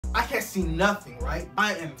I can't see nothing, right?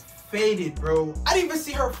 I am faded, bro. I didn't even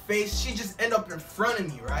see her face. She just ended up in front of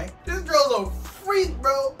me, right? This girl's a freak,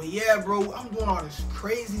 bro. But yeah, bro, I'm doing all this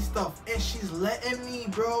crazy stuff and she's letting me,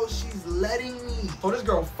 bro. She's letting me. So this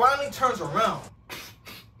girl finally turns around.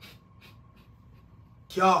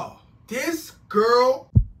 Y'all, this girl.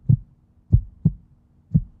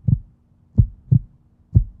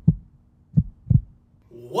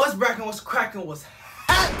 What's brackin', what's crackin', what's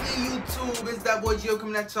happening, YouTube? It's DatboiGio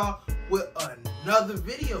coming at y'all with another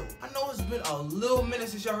video. I know it's been a little minute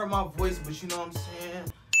since y'all heard my voice, but you know what I'm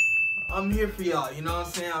saying? I'm here for y'all, you know what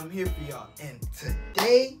I'm saying? I'm here for y'all. And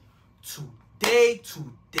today,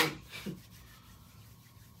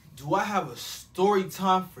 do I have a story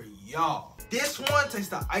time for y'all? This one takes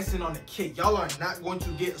the icing on the cake. Y'all are not going to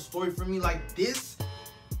get a story from me like this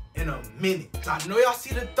in a minute. I know y'all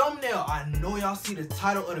see the thumbnail. I know y'all see the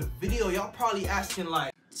title of the video. Y'all probably asking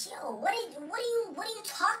like, Joe, what are you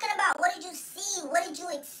talking about? What did you see? What did you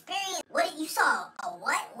experience? You saw a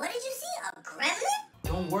what? What did you see? A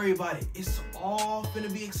gremlin? don't worry about it. It's all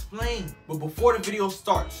finna be explained. But before the video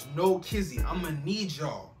starts, no kizzy, I'ma need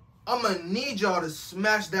y'all to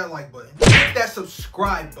smash that like button. Hit that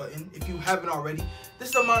subscribe button if you haven't already. This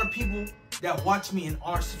is the amount of people that watch me and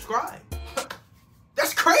aren't subscribed.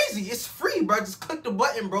 That's crazy. It's free, bro. Just click the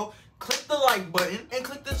button, bro. Click the like button and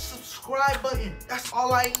click the subscribe button. That's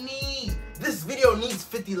all I need. This video needs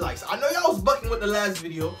 50 likes. I know y'all was bucking with the last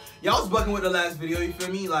video. You feel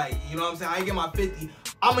me? Like, you know what I'm saying? I ain't get my 50.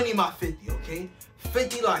 I'm gonna need my 50, okay?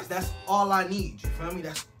 50 likes. That's all I need. You feel me?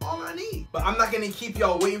 That's all I need. But I'm not gonna keep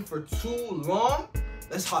y'all waiting for too long.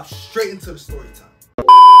 Let's hop straight into the story time.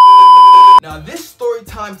 Now, this story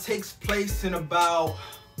time takes place in about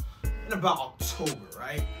October,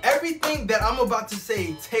 right? Everything that I'm about to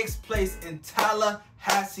say takes place in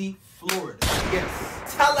Tallahassee, Florida.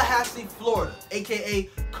 Yes, Tallahassee, Florida, aka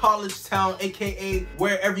college town, aka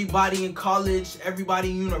where everybody in college, everybody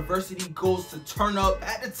in university goes to turn up.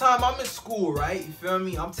 At the time, I'm in school, right? You feel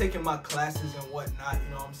me? I'm taking my classes and whatnot, you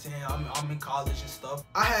know what I'm saying? I'm in college and stuff.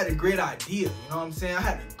 I had a great idea, you know what I'm saying? I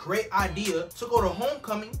had a great idea to go to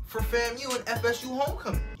homecoming for FAMU and FSU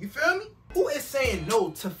homecoming. You feel me? Who is saying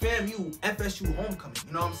no to FAMU, FSU homecoming?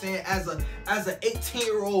 You know what I'm saying? As an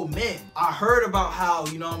 18-year-old man, I heard about how,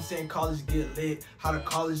 you know what I'm saying, college get lit, how the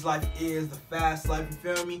college life is, the fast life, you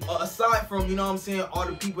feel me? Aside from, you know what I'm saying, all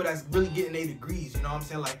the people that's really getting their degrees, you know what I'm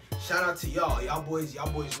saying? Like, shout out to y'all. Y'all boys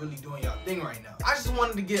really doing y'all thing right now. I just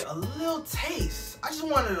wanted to get a little taste. I just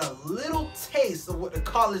wanted a little taste of what the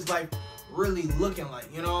college life really looking like,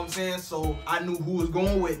 you know what I'm saying? So I knew who was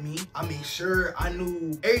going with me. I made sure I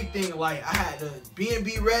knew everything. Like, I had the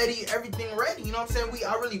B&B ready, everything ready, you know what I'm saying?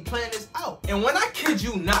 I really planned this out. And when I kid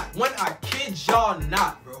you not,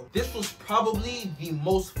 bro, this was probably the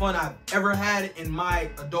most fun I've ever had in my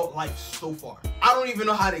adult life so far. I don't even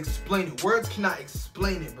know how to explain it. Words cannot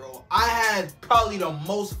explain it, bro. I had probably the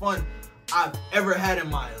most fun I've ever had in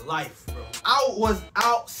my life, bro. I was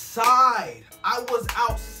outside, bro. I was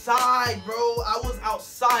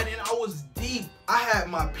outside and I was deep. I had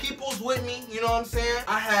my peoples with me, you know what I'm saying?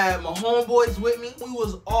 I had my homeboys with me. We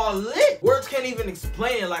was all lit. Words can't even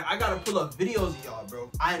explain it. Like, I gotta pull up videos of y'all, bro.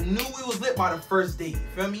 I knew we was lit by the first day, you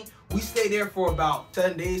feel me? We stayed there for about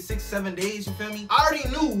 10 days, 6-7 days, you feel me? I already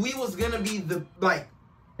knew we was gonna be lit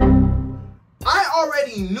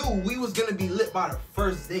by the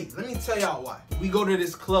first date. Let me tell y'all why. We go to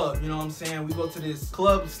this club, you know what I'm saying? We go to this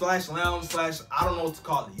club slash lounge slash, I don't know what to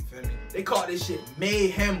call it, you feel me? They call this shit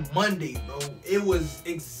Mayhem Monday, bro. It was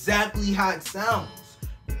exactly how it sounds.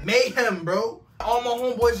 Mayhem, bro. All my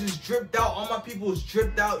homeboys is dripped out. All my people is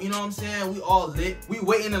dripped out, you know what I'm saying? We all lit. We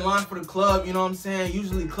waiting in line for the club, you know what I'm saying?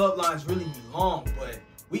 Usually club lines really be long, but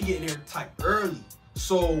we get there type early.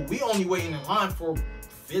 So we only waiting in line for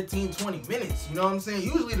 15-20 minutes, you know what I'm saying?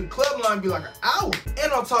 Usually the club line be like an hour.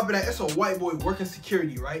 And on top of that, it's a white boy working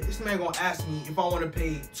security, right? This man gonna ask me if I want to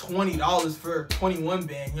pay $20 for a 21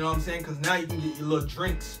 band, you know what I'm saying? Because now you can get your little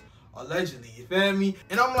drinks, allegedly, you feel me?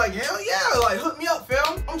 And I'm like, hell yeah, like, hook me up,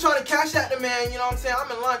 fam. I'm trying to cash out the man, you know what I'm saying? I'm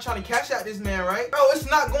in line trying to cash out this man, right? Bro, it's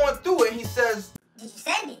not going through it. He says, did you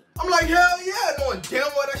send it? I'm like, hell yeah, knowing damn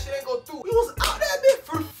well that shit ain't go through. We was out that bit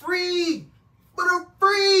for free.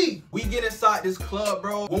 We get inside this club,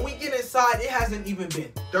 bro. When we get inside, it hasn't even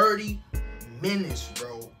been 30 minutes,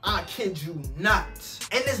 bro. I kid you not.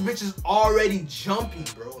 And this bitch is already jumping,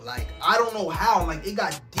 bro. Like, I don't know how. Like, it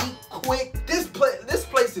got deep quick. This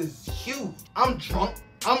place is huge. I'm drunk,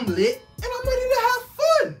 I'm lit, and I'm ready to have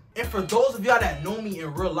fun. And for those of y'all that know me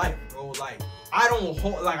in real life, bro, like, I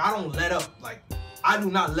don't let up. Like, I do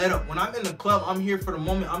not let up. When I'm in the club, I'm here for the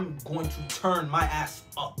moment. I'm going to turn my ass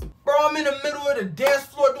up. Bro, I'm in the middle of the dance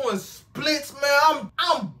floor doing splits, man.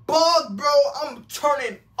 I'm bugged, bro. I'm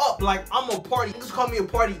turning up like I'm a party. Niggas call me a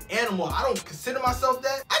party animal. I don't consider myself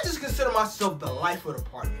that. I just consider myself the life of the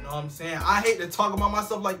party, you know what I'm saying? I hate to talk about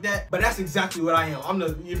myself like that, but that's exactly what I am. I'm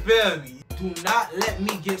the, you feel me? Do not let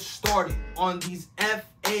me get started on these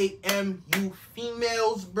FAMU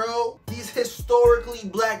females, bro. These historically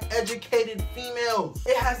black educated females.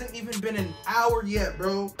 It hasn't even been an hour yet,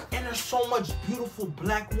 bro. And there's so much beautiful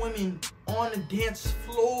black women on the dance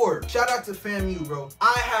floor. Shout out to FAMU, bro.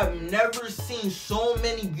 I have never seen so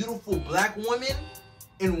many beautiful black women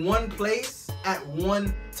in one place at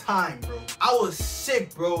one time, bro. I was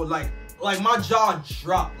sick, bro. Like my jaw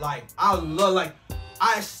dropped. Like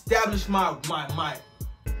I established my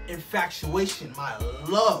infatuation, my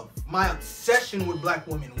love, my obsession with black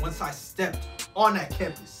women once I stepped on that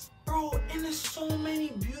campus. Bro, and there's so many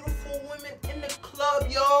beautiful women in the club,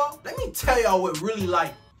 y'all. Let me tell y'all what really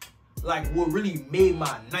what really made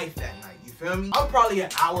my night that night, you feel me? I'm probably an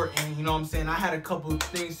hour in, you know what I'm saying? I had a couple of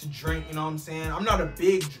things to drink, you know what I'm saying? I'm not a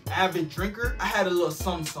big, avid drinker. I had a little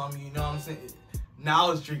something, you know what I'm saying? Nah, I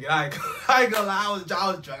was drinking. I ain't gonna lie. I was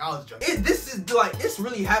drunk. This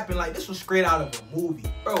really happened. Like, this was straight out of a movie.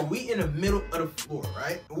 Bro, we in the middle of the floor,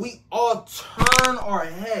 right? We all turn our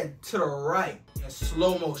head to the right in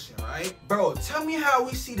slow motion, right? Bro, tell me how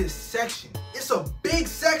we see this section. It's a big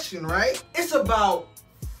section, right? It's about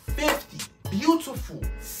 50 beautiful,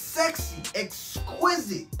 sexy,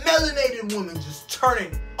 exquisite, melanated women just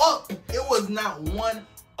turning up. It was not one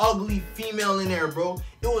ugly female in there, bro.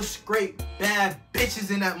 It was straight bad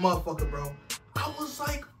bitches in that motherfucker, bro. I was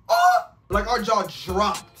like, oh! Like, our jaw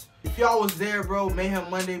dropped. If y'all was there, bro, Mayhem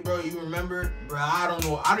Monday, bro, you remember? Bro, I don't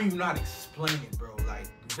know. I don't even know how to explain it, bro. Like,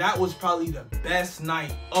 that was probably the best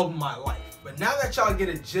night of my life. But now that y'all get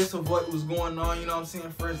a gist of what was going on, you know what I'm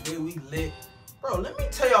saying? First day, we lit. Bro, let me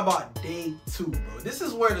tell y'all about day 2, bro. This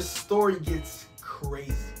is where the story gets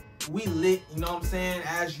crazy. We lit, you know what I'm saying,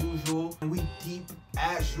 as usual. And we deep,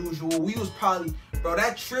 as usual. We was probably, bro,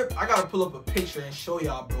 that trip, I gotta pull up a picture and show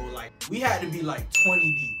y'all, bro. Like, we had to be like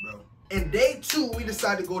 20 deep, bro. And day 2, we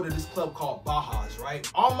decided to go to this club called Baja's, right?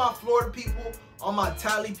 All my Florida people, all my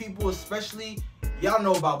Tally people especially, y'all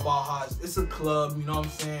know about Baja's. It's a club, you know what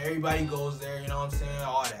I'm saying? Everybody goes there, you know what I'm saying?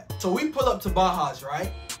 All that. So we pull up to Baja's,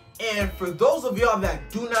 right? And for those of y'all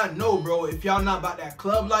that do not know, bro, if y'all not about that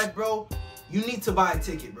club life, bro, you need to buy a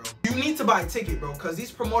ticket, bro. You need to buy a ticket, bro, because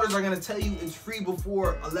these promoters are going to tell you it's free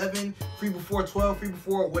before 11, free before 12, free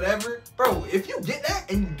before whatever. Bro, if you get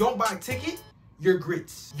that and you don't buy a ticket, you're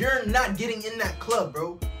grits. You're not getting in that club,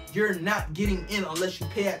 bro. You're not getting in unless you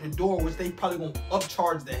pay at the door, which they probably gonna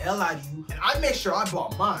upcharge the hell out of you. And I make sure I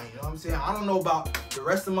bought mine, you know what I'm saying? I don't know about the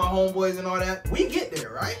rest of my homeboys and all that. We get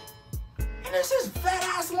there, right? And it's this fat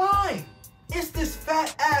ass line. It's this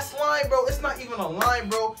fat ass line, bro. It's not even a line,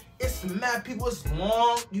 bro. It's mad people. It's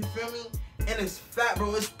long, you feel me? And it's fat,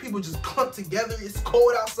 bro. It's people just clumped together. It's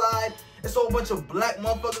cold outside. It's a whole bunch of black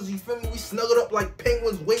motherfuckers, you feel me? We snuggled up like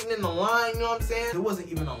penguins waiting in the line, you know what I'm saying? It wasn't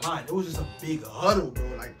even a line. It was just a big huddle, bro.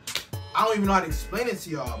 Like, I don't even know how to explain it to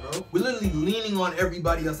y'all, bro. We're literally leaning on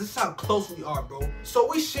everybody else. This is how close we are, bro. So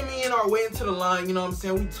we shimmying our way into the line, you know what I'm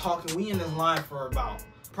saying? We talking. We in this line for about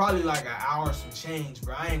probably like an hour and some change,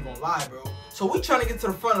 bro. I ain't gonna lie, bro. So we trying to get to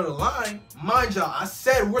the front of the line. Mind y'all, I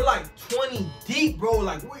said we're like 20 deep, bro.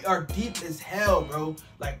 Like, we are deep as hell, bro.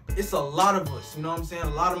 Like, it's a lot of us, you know what I'm saying? A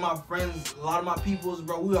lot of my friends, a lot of my peoples,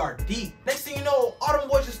 bro, we are deep. Next thing you know, all them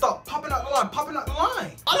boys just start popping out the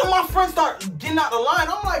line, All of my friends start getting out the line.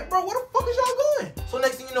 I'm like, bro, where the fuck is y'all going? So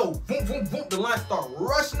next thing you know, boom, boom, boom, the line start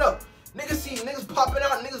rushing up. Niggas see niggas popping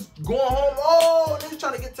out, niggas going home. Oh, niggas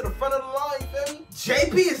trying to get to the front of the line, you feel me?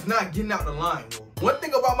 JP is not getting out the line, bro. One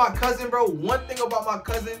thing about my cousin, bro, my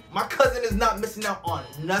cousin is not missing out on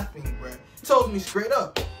nothing, bro. He told me straight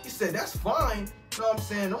up. He said, that's fine. You know what I'm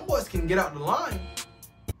saying? Them boys can get out the line,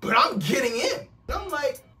 but I'm getting in. And I'm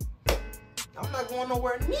like, I'm not going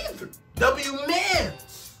nowhere neither.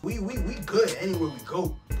 W-mans. We good anywhere we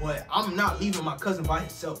go. But I'm not leaving my cousin by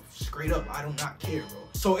himself. Straight up, I do not care, bro.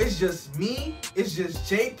 So it's just me, it's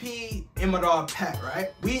just JP and my dog Pat,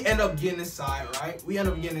 right? We end up getting inside, right? We in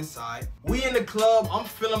the club, I'm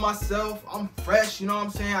feeling myself, I'm fresh, you know what I'm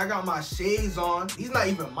saying? I got my shades on. These not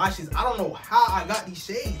even my shades. I don't know how I got these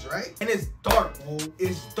shades, right? And it's dark, bro.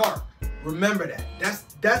 It's dark. Remember that.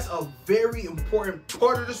 That's a very important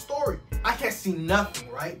part of the story. I can't see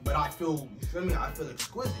nothing, right? But I feel, you feel me? I feel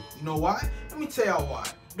exquisite. You know why? Let me tell y'all why.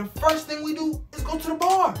 The first thing we do is go to the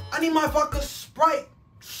bar. I need my vodka Sprite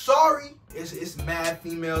sorry. It's mad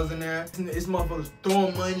females in there. It's motherfuckers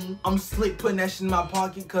throwing money. I'm slick putting that shit in my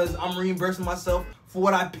pocket because I'm reimbursing myself for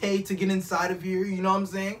what I paid to get inside of here, you know what I'm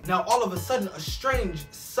saying? Now all of a sudden a strange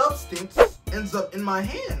substance ends up in my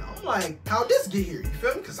hand. I'm like, how'd this get here? You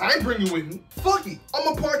feel me? Cause I ain't bring it with me. Fuck it,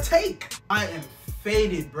 I'ma partake. I am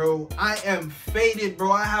faded, bro. I am faded,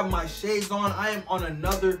 bro. I have my shades on. I am on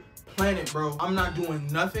another planet, bro. I'm not doing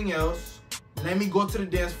nothing else. Let me go to the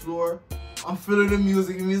dance floor. I'm feeling the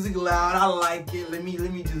music loud. I like it. Let me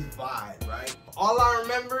just vibe, right? All I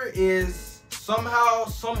remember is somehow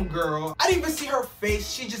some girl, I didn't even see her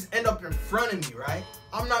face, she just end up in front of me, right?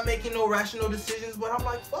 I'm not making no rational decisions, but I'm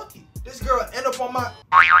like, fuck it. This girl end up on my,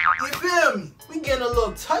 you feel me? We getting a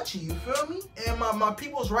little touchy, you feel me? And my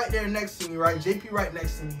people's right there next to me, right? JP right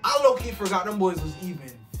next to me. I low-key forgot them boys was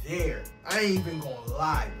even there. I ain't even gonna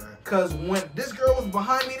lie, bro. Cause when this girl was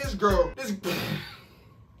behind me, this girl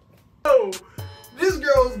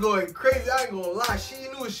was going crazy. I ain't gonna lie. She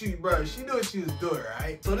knew what she was doing,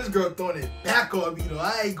 right? So this girl throwing it back on me,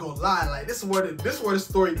 I ain't gonna lie. Like this is where the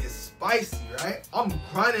story gets spicy, right? I'm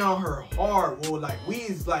grinding on her hard. Well, like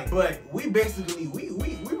but we basically we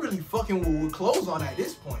really fucking with clothes on at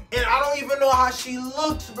this point. And I don't even know how she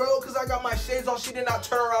looks, bro, cause I got my shades on. She did not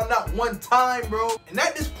turn around not one time, bro. And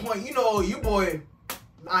at this point, you know, your boy,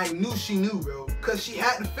 I knew she knew, bro, cause she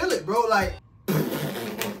had to feel it, bro. Like.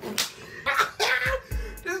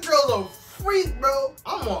 Girl's a freak, bro.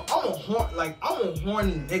 I'm a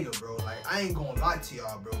horny nigga, bro. Like, I ain't gonna lie to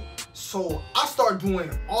y'all, bro. So I start doing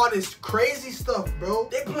all this crazy stuff, bro.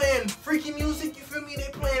 They playing freaky music, you feel me? They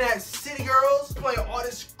playing that City Girls, playing all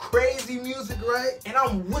this crazy music, right? And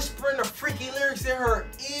I'm whispering the freaky lyrics in her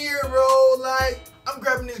ear, bro. Like, I'm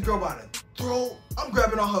grabbing this girl by the throat. I'm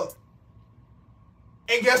grabbing on her.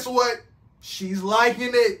 And guess what? She's liking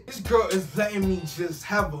it. This girl is letting me just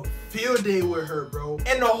have a field day with her, bro.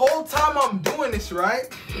 And the whole time I'm doing this, right?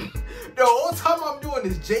 The whole time I'm doing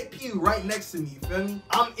this, JP right next to me, you feel me?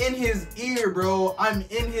 I'm in his ear, bro. I'm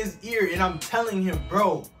in his ear and I'm telling him,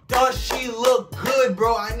 bro, does she look good,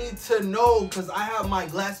 bro? I need to know because I have my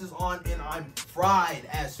glasses on and I'm fried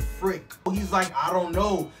as frick. He's like, I don't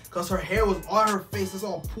know, because her hair was on her face. It's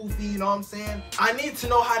all poofy, you know what I'm saying? I need to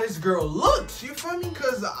know how this girl looks, you feel me?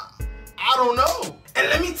 Because I don't know. And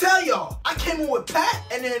let me tell y'all, I came in with Pat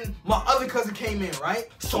and then my other cousin came in, right?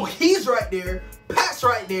 So he's right there, Pat's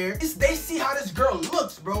right there. They see how this girl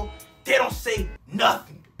looks, bro. They don't say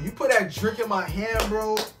nothing. You put that drink in my hand,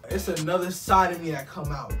 bro, it's another side of me that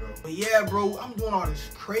come out, bro. But yeah, bro, I'm doing all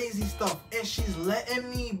this crazy stuff and she's letting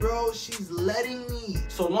me, bro. She's letting me.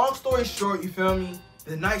 So long story short, you feel me?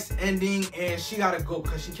 The night's ending and she gotta go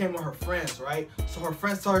because she came with her friends, right? So her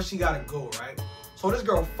friends tell her she gotta go, right? So this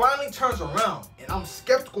girl finally turns around and I'm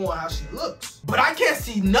skeptical on how she looks. But I can't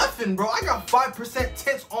see nothing, bro. I got 5%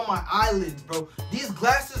 tints on my eyelids, bro. These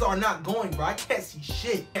glasses are not going, bro. I can't see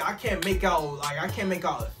shit. I can't make out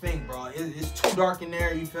a thing, bro. It's too dark in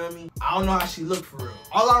there, you feel me? I don't know how she looked for real.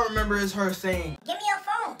 All I remember is her saying, give me your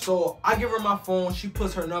phone. So I give her my phone, she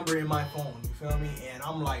puts her number in my phone, you feel me? And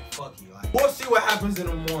I'm like, fuck you. Like, we'll see what happens in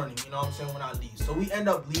the morning, you know what I'm saying, when I leave. So we end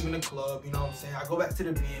up leaving the club, you know what I'm saying? I go back to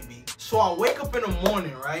the B&B. So I wake up in the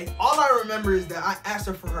morning, right? All I remember is that I asked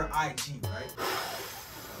her for her IG, right?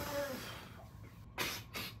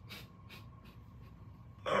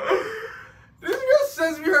 This girl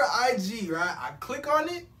sends me her IG, right? I click on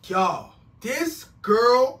it. Y'all, this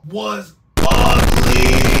girl was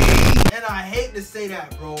ugly. And I hate to say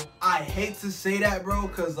that, bro. I hate to say that, bro,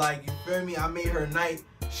 because, like, you feel me? I made her night.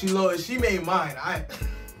 She made mine.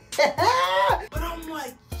 But I'm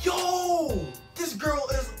like, yo, this girl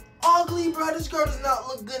is ugly, bro. This girl does not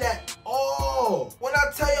look good at all. When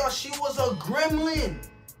I tell y'all she was a gremlin,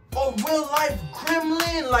 a real life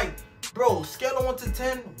gremlin. Like, bro, scale of 1 to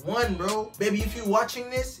 10, 1, bro. Baby, if you watching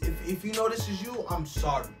this, if you know this is you, I'm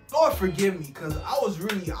sorry. Lord forgive me, cause I was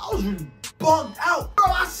really bugged out. Bro,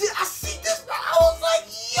 I see this, bro. I was like,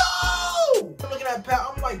 yo! I'm looking at Pat,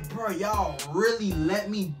 I'm like, bro, y'all really let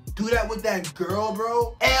me do that with that girl,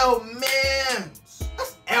 bro? L-Mans.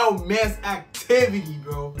 That's L-Mans activity,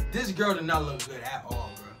 bro. This girl did not look good at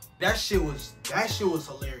all, bro. That shit was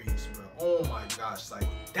hilarious, bro. Oh my gosh, like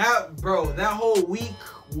that, bro, that whole week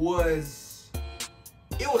was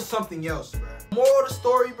something else, bro. Moral of the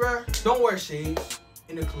story, bro, don't wear shades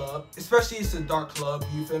in the club, especially it's a dark club,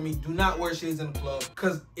 you feel me? Do not wear shades in the club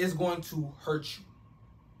because it's going to hurt you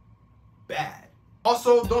bad.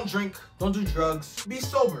 Also, don't drink, don't do drugs, be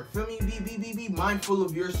sober, feel me? Be mindful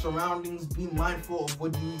of your surroundings, be mindful of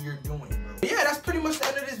what you're doing, bro. But yeah, that's pretty much the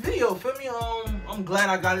end of this video, feel me? I'm glad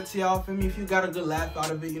I got it to y'all, feel me? If you got a good laugh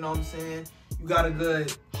out of it, you know what I'm saying? You got a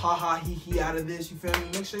good haha he he out of this, you feel me?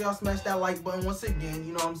 Make sure y'all smash that like button once again,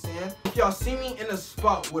 you know what I'm saying? If y'all see me in a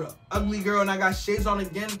spot with an ugly girl and I got shades on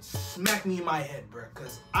again, smack me in my head, bro,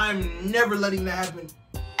 because I'm never letting that happen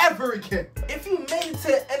ever again. If you made it to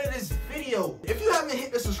the end of this video, if you haven't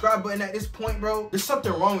hit the subscribe button at this point, bro, there's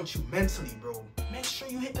something wrong with you mentally, bro. Make sure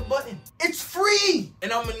you hit the button. It's free!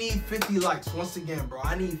 And I'm gonna need 50 likes once again, bro.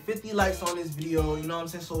 I need 50 likes on this video, you know what I'm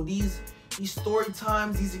saying? So these story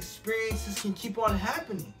times, these experiences can keep on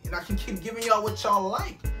happening. And I can keep giving y'all what y'all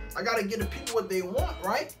like. I gotta give the people what they want,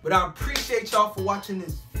 right? But I appreciate y'all for watching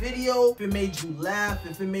this video. If it made you laugh,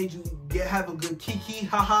 if it made you have a good kiki,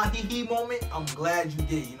 haha, hee hee moment, I'm glad you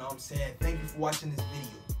did, you know what I'm saying? Thank you for watching this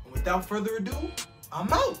video. And without further ado,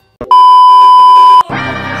 I'm out.